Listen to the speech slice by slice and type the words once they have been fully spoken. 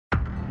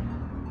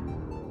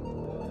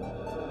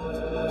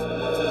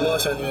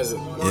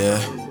Yeah.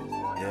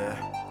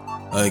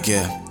 Ok.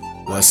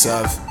 What's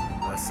up?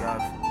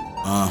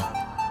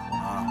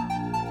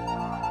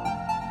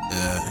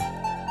 Yeah.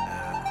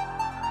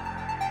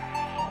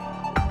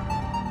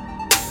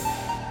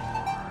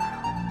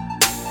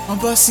 En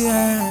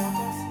patient.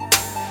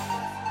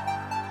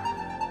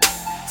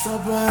 Ça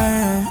va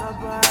rien.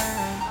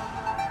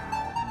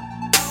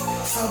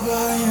 Ça va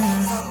rien.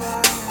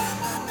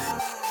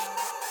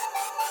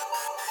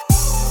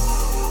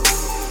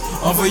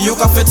 Envoyez au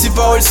café ti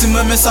parole si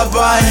moi mais ça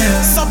va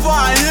rien. Ça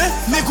va rien,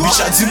 négro. Bitch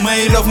a dit moi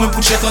il love moi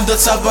pour check en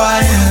d'autres ça va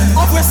rien.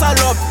 Envoie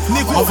salope,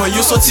 négro.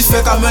 Envoyez sorti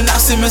fait qu'à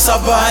menacer mais ça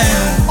va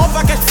rien. On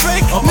va get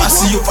fake, on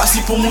passe yo passe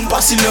pour monde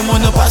passe le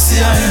monde on passe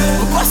rien.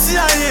 On passe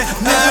rien,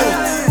 négro.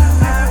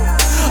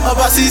 On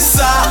passe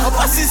ça, on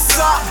passe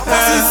ça, on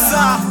passe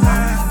ça.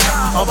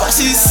 On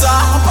passe ça,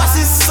 on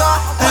passe ça,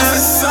 on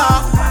passe ça.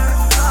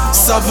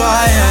 Ça va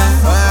rien.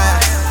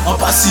 On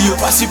passe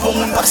pour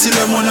monde, passe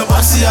le monde, on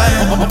passe rien.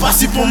 On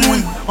passe pour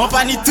monde, on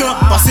pas ni temps.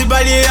 Passe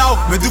balai là,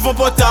 mais devant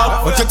portable.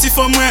 On te fait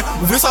moins,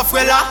 ouvrez sa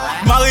frère là.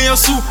 Marie en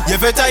sous, y'a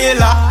fait tailler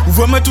là.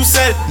 Ouvre-moi tout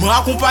seul, me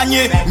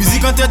accompagner.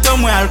 Musique en tête en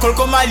moins, alcool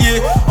comme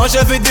allié. En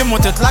j'avais des mon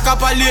tête là qu'à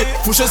parler.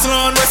 Faut chose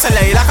là en ouest,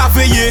 celle-là il a qu'à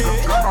veiller.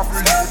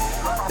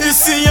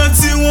 Ici y'en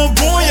dit on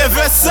bon, y'a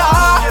fait ça.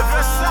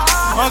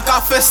 On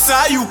qu'a fait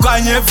ça, you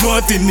gagne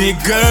vente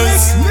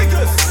niggas.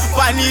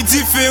 Pas ni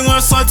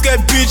différence entre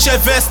bitch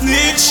et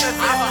snitch.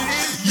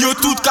 Yo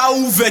tout ka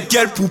ouvert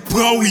gueule pour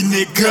prendre oui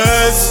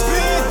niggas.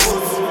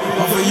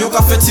 Envoyez au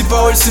café ti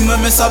parole si moi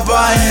mais ça va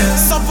rien.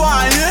 Ça va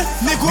rien,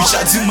 négro. Bitch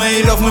a dit moi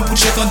il love moi pour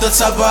check en d'autres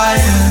ça va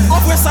rien.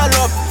 Envoie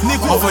salope,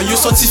 négro. Envoyez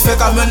sorti fait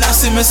qu'à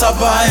menacer mais ça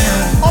va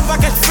rien. On va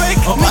get fake,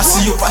 on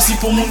passe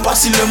pour monde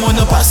passe le monde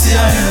on passe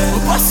rien. On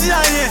passe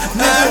rien,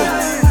 négro.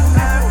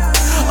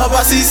 On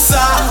passe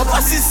ça, on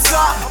passe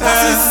ça, on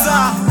passe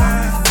ça.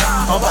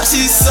 On passe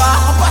ça,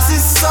 on passe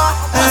ça,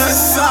 on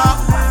passe ça.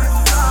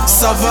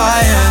 Ça va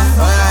rien.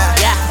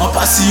 On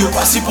passe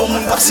pour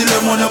monde, passe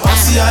le monde, on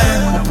passe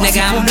rien.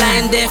 Nigga, I'm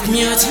blind, deaf,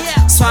 mute,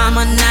 so I'm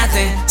on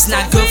nothing. It's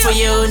not good for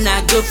you,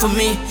 not good for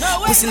me.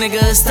 Pussy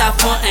nigga,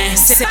 stop frontin'.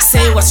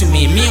 Say what you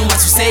mean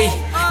what you say.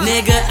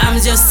 Nigga, I'm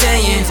just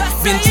saying.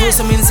 Been through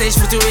some insane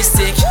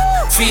futuristic.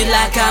 Feel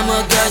like I'm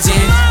a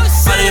guardian.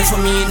 Follow for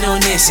me, no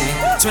nation.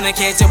 Trying to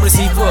catch up with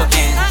the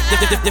broken.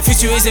 The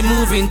future is a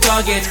moving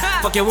target.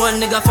 Fuck your one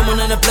nigga from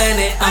another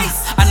planet.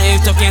 I know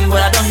you're talking,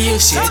 but I don't hear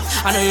shit.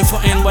 I know you're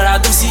frontin', but I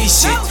don't see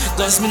shit.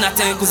 Don't mean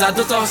nothing, cause I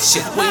don't talk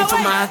shit. Waiting for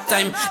my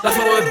time, like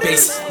for a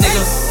base,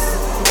 nigga.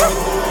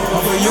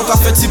 Envoyez au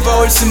café ti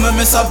parole si moi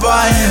mais ça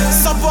va rien.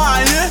 Ça va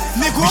rien,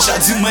 négro. Bitch a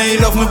dit moi il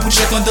love moi pour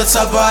check en d'autres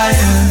ça va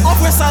rien.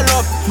 Envoie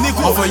salope,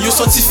 négro. Envoyez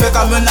sorti fait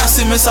qu'à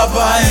menacer mais ça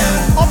va rien.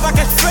 On va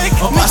get fake,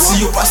 on passe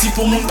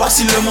pour monde passe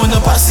le monde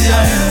on passe rien.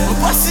 On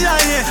passe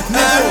rien,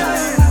 négro.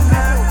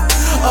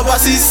 On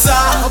passe ça,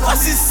 on passe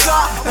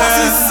ça, on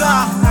passe ça.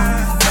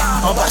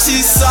 On passe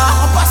ça,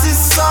 on passe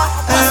ça,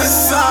 on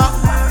passe ça.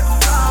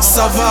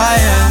 Ça va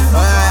rien.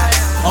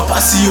 On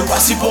passe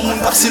pour monde,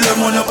 passe le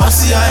monde, on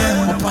passe rien.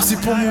 On passe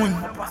pour monde.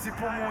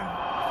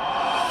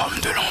 Homme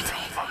de l'ombre.